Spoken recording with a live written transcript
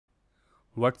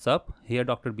What's up, here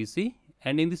Dr. BC,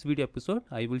 and in this video episode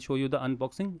I will show you the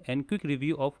unboxing and quick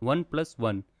review of OnePlus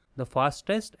One, the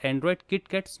fastest Android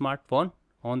KitKat smartphone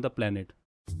on the planet.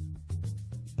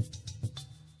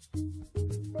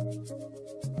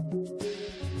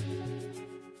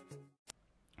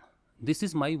 This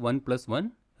is my OnePlus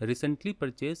One, recently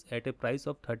purchased at a price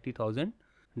of 30,000,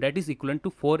 that is equivalent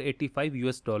to $485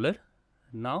 US.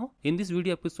 Now in this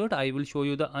video episode I will show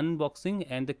you the unboxing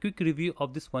and the quick review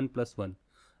of this OnePlus One.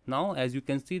 Now as you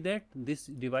can see that this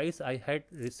device I had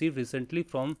received recently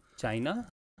from China,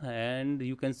 and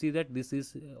you can see that this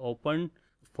is open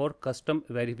for custom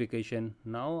verification.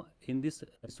 Now in this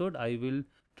episode I will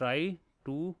try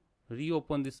to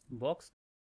reopen this box.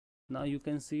 Now you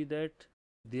can see that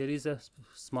there is a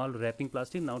small wrapping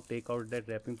plastic. Now take out that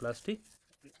wrapping plastic,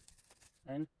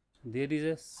 and there is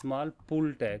a small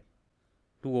pull tag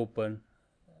to open.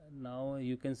 Now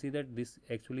you can see that this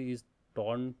actually is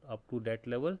torn up to that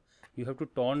level. You have to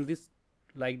turn this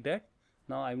like that.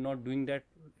 Now I'm not doing that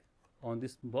on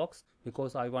this box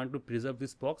because I want to preserve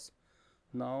this box.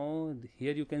 Now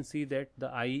here you can see that the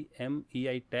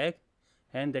IMEI tag,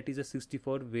 and that is a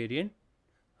 64 variant,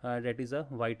 that is a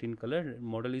white in color.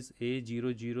 Model is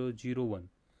A0001,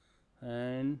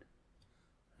 and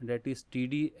that is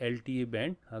TD LTE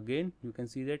band. Again you can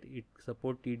see that it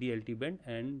support TD LTE band,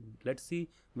 and let's see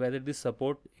whether this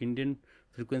support Indian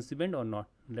frequency band or not.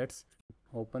 Let's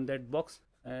open that box,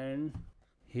 and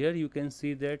here you can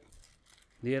see that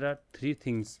there are three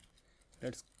things.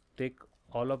 Let's take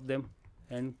all of them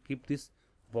and keep this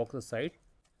box aside.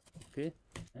 Okay,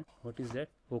 and what is that?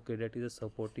 Okay, that is a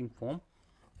supporting foam.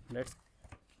 Let's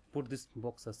put this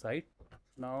box aside.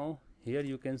 Now here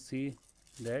you can see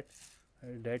that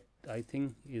I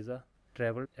think is a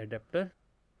travel adapter.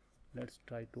 Let's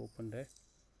try to open that.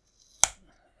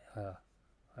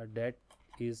 That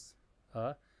is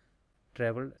a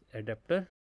travel adapter.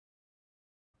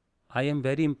 I am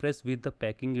very impressed with the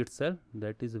packing itself.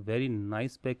 That is a very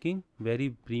nice packing, very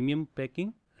premium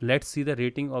packing. Let's see the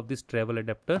rating of this travel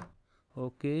adapter.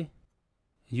 Okay,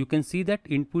 you can see that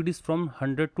input is from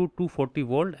 100 to 240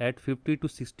 volt at 50 to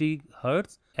 60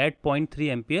 hertz at 0.3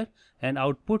 ampere, and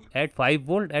output at 5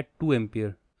 volt at 2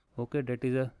 ampere. Okay, that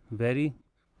is a very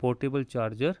portable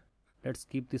charger. Let's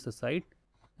keep this aside,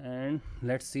 and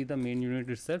let's see the main unit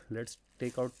itself. Let's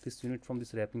take out this unit from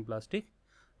this wrapping plastic.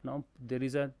 Now there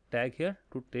is a tag here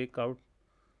to take out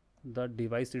the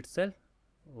device itself.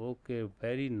 Okay,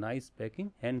 very nice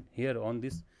packing. And here on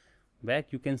this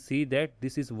back you can see that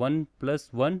this is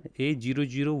OnePlus One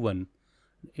A001.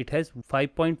 It has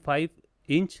 5.5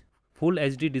 inch full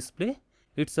HD display.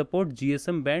 It supports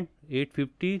GSM band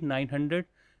 850, 900,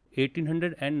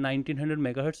 1800 and 1900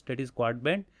 MHz, that is quad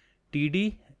band,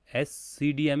 TD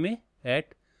SCDMA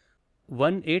at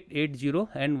 1880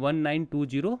 and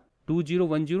 1920,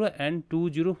 2010 and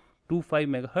 2025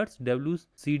 MHz,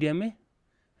 WCDMA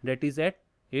that is at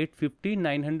 850,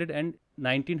 900 and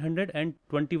 1900 and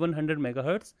 2100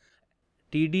 MHz,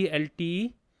 TD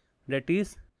LTE that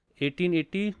is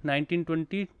 1880,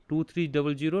 1920,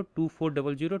 2300,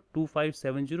 2400,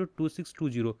 2570,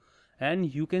 2620,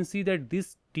 and you can see that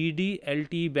this TD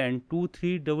LTE band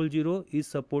 2300 is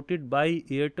supported by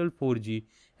Airtel 4G,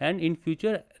 and in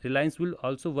future Reliance will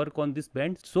also work on this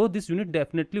band. So this unit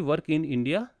definitely work in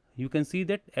India. You can see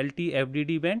that LTE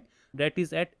FDD band that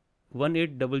is at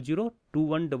 1800,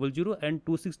 2100 and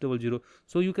 2600.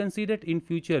 So you can see that in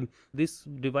future this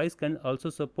device can also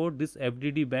support this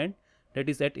FDD band that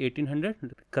is at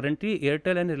 1800. Currently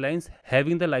Airtel and Reliance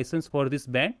having the license for this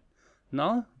band.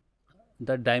 Now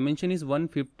the dimension is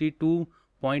 152.9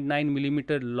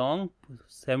 millimeter long,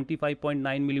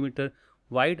 75.9 millimeter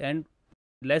wide and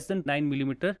less than 9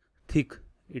 millimeter thick.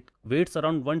 It weighs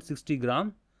around 160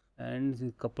 gram, and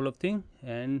a couple of things.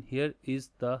 And here is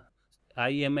the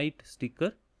IMEI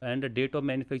sticker, and the date of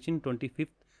manufacturing 25th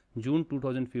June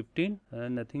 2015.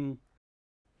 Nothing,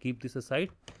 keep this aside,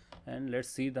 and let's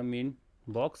see the main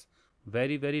box.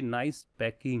 Very nice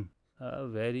packing,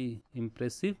 very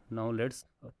impressive. Now let's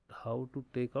how to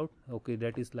take out. Okay,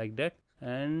 that is like that,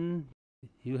 and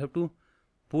you have to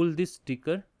pull this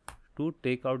sticker to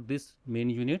take out this main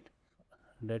unit.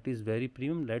 That is very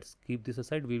premium. Let's keep this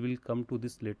aside, we will come to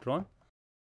this later on.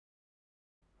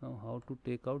 Now how to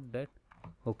take out that?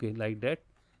 Okay, like that.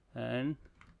 And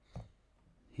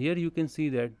here you can see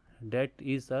that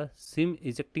is a SIM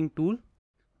ejecting tool.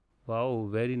 Wow,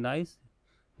 very nice.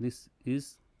 This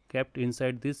is kept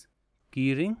inside this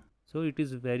key ring, so it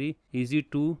is very easy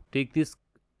to take this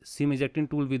SIM ejecting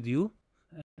tool with you.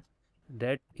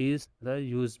 That is the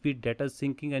USB data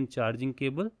syncing and charging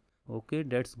cable. Okay,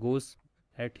 that goes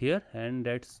at here, and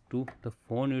that's to the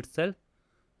phone itself.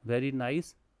 very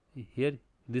nice. Here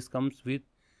this comes with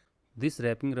this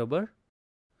wrapping rubber,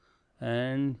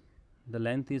 and the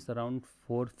length is around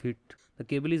 4 feet. The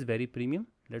cable is very premium.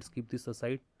 Let's keep this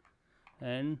aside.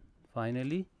 And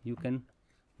finally you can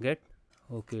get,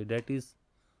 okay, that is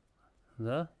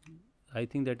the, I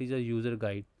think that is a user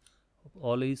guide.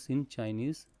 All is in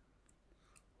Chinese.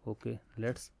 Okay,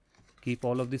 let's keep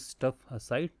all of this stuff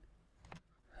aside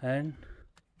and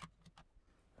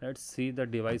let's see the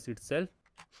device itself.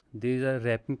 There is a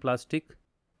wrapping plastic.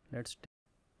 Let's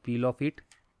peel off it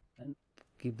and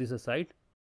keep this aside.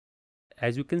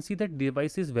 As you can see, that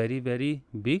device is very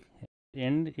big,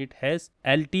 and it has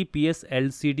LTPS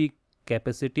LCD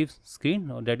capacitive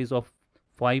screen, that is of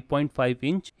 5.5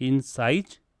 inch in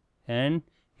size, and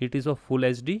it is of full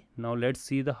HD. Now let's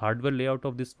see the hardware layout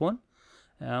of this phone.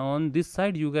 On this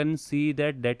side you can see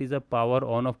that is a power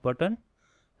on off button,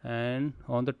 and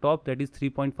on the top that is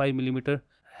 3.5mm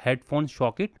headphone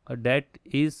socket. That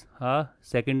is a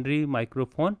secondary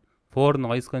microphone for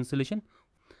noise cancellation,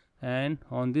 and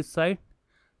on this side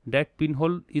that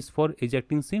pinhole is for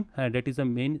ejecting SIM, and that is a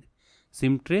main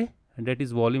SIM tray, and that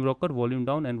is volume rocker, volume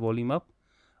down and volume up.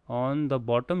 On the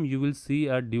bottom you will see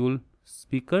a dual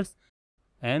speakers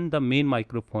and the main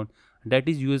microphone, that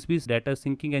is USB data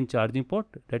syncing and charging port,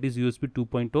 that is USB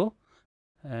 2.0.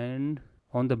 and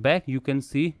on the back you can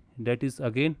see that is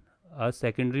again a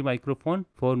secondary microphone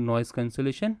for noise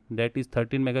cancellation, that is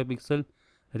 13 megapixel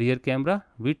rear camera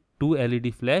with 2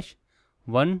 LED flash,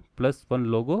 OnePlus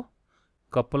One logo,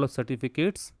 couple of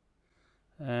certificates,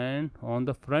 and on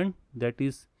the front that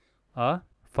is a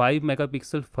 5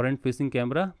 megapixel front facing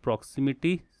camera,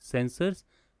 proximity sensors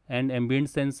and ambient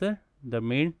sensor, the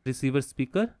main receiver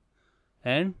speaker,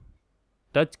 and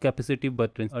touch capacitive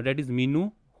buttons, that is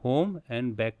menu, home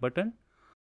and back button.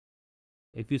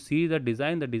 If you see the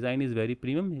design is very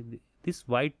premium. This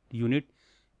white unit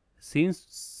seems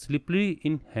slippery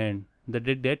in hand.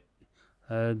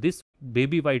 This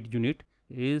baby white unit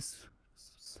is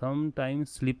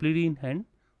sometimes slippery in hand,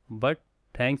 but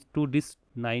thanks to this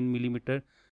 9mm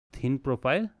thin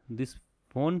profile, this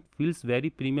phone feels very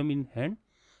premium in hand.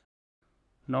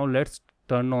 Now let's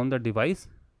turn on the device.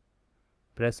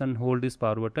 Press and hold this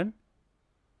power button,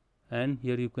 and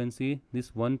here you can see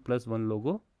this OnePlus One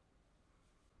logo.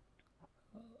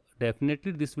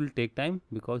 Definitely this will take time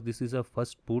because this is a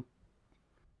first boot.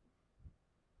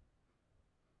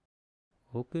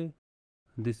 Okay,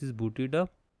 this is booted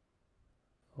up.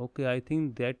 Okay, I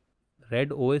think that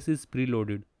red OS is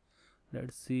preloaded.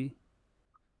 Let's see.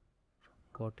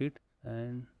 Got it.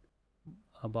 And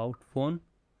about phone,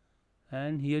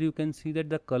 and here you can see that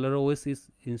the color OS is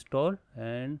installed,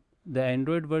 and the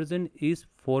Android version is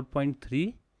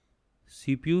 4.3,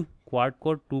 CPU quad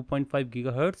core 2.5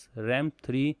 GHz, RAM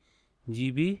 3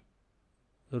 GB,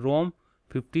 ROM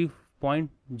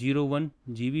 50.01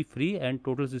 GB free, and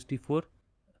total 64.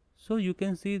 So you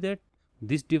can see that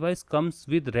this device comes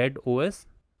with red OS,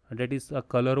 that is a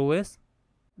color OS.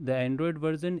 The Android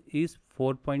version is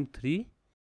 4.3.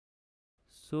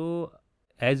 So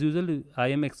as usual I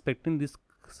am expecting this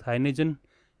Cyanogen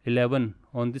 11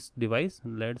 on this device.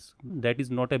 That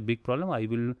is not a big problem. I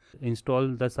will install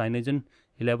the Cyanogen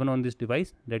 11 on this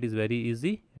device. That is very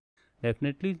easy.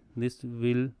 Definitely this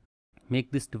will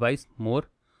make this device more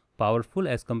powerful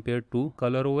as compared to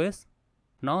color OS.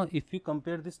 Now if you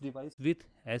compare this device with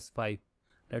S5,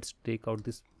 let's take out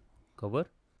this cover.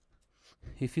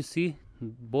 If you see,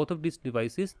 both of these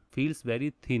devices feels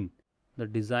very thin. The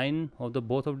design of the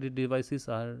both of the devices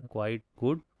are quite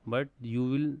good, but you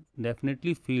will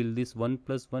definitely feel this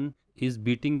OnePlus One is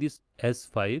beating this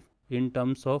S5 in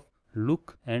terms of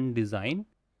look and design.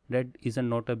 That is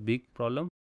not a big problem.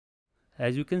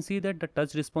 As you can see that the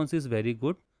touch response is very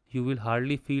good. You will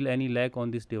hardly feel any lag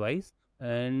on this device,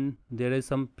 and there is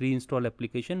some pre-installed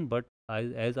application, but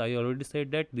as I already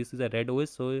said that this is a red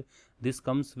OS, so this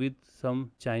comes with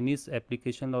some Chinese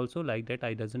application also, like that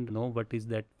I doesn't know what is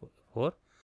that for,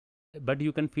 but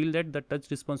you can feel that the touch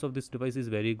response of this device is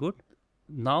very good.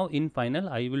 Now in final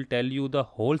I will tell you the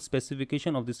whole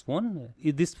specification of this phone.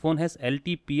 This phone has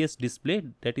LTPS display,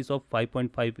 that is of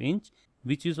 5.5 inch,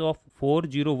 which is of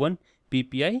 401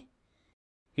 ppi.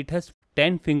 It has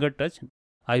 10 finger touch.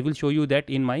 I will show you that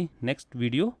in my next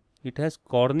video. It has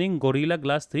Corning Gorilla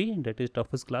Glass 3, that is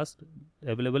toughest glass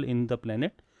available in the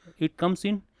planet. It comes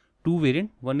in two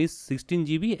variants. One is 16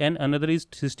 GB and another is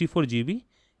 64 GB,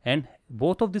 and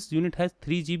both of this unit has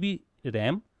 3 GB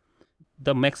RAM.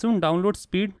 The maximum download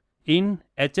speed in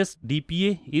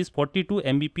HSDPA is 42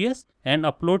 Mbps and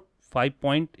upload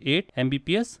 5.8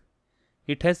 Mbps.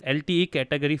 It has LTE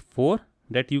category 4,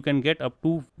 that you can get up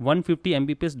to 150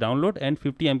 Mbps download and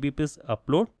 50 Mbps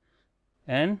upload.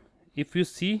 And if you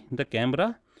see the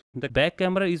camera, the back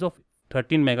camera is of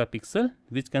 13 megapixel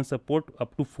which can support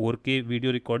up to 4K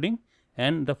video recording,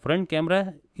 and the front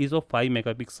camera is of 5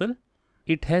 megapixel.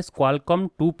 It has Qualcomm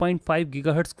 2.5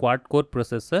 GHz quad core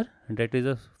processor, that is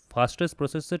the fastest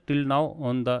processor till now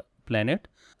on the planet.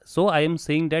 So I am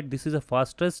saying that this is the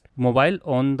fastest mobile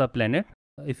on the planet.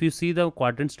 If you see the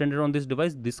quadrant standard on this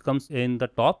device, this comes in the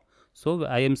top. So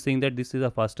I am saying that this is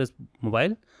the fastest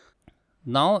mobile.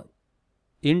 Now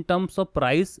in terms of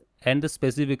price and the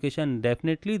specification,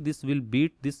 definitely this will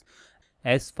beat this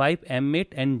S5, M8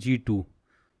 and G2.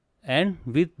 And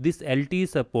with this LTE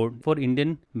support for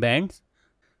Indian bands,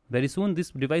 very soon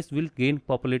this device will gain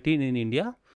popularity in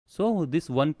India. So this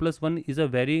OnePlus One is a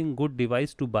very good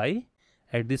device to buy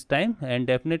at this time, and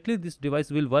definitely this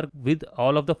device will work with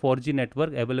all of the 4G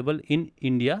network available in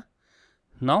India.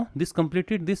 Now this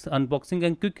completed this unboxing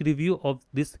and quick review of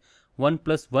this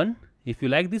OnePlus One. If you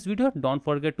like this video, don't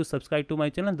forget to subscribe to my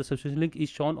channel. The subscription link is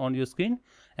shown on your screen,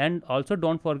 and also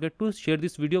don't forget to share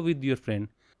this video with your friend.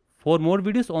 For more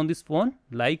videos on this phone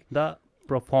like the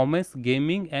performance,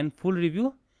 gaming and full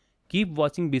review, keep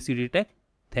watching BCD Tech.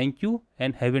 Thank you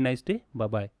and have a nice day. Bye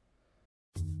bye.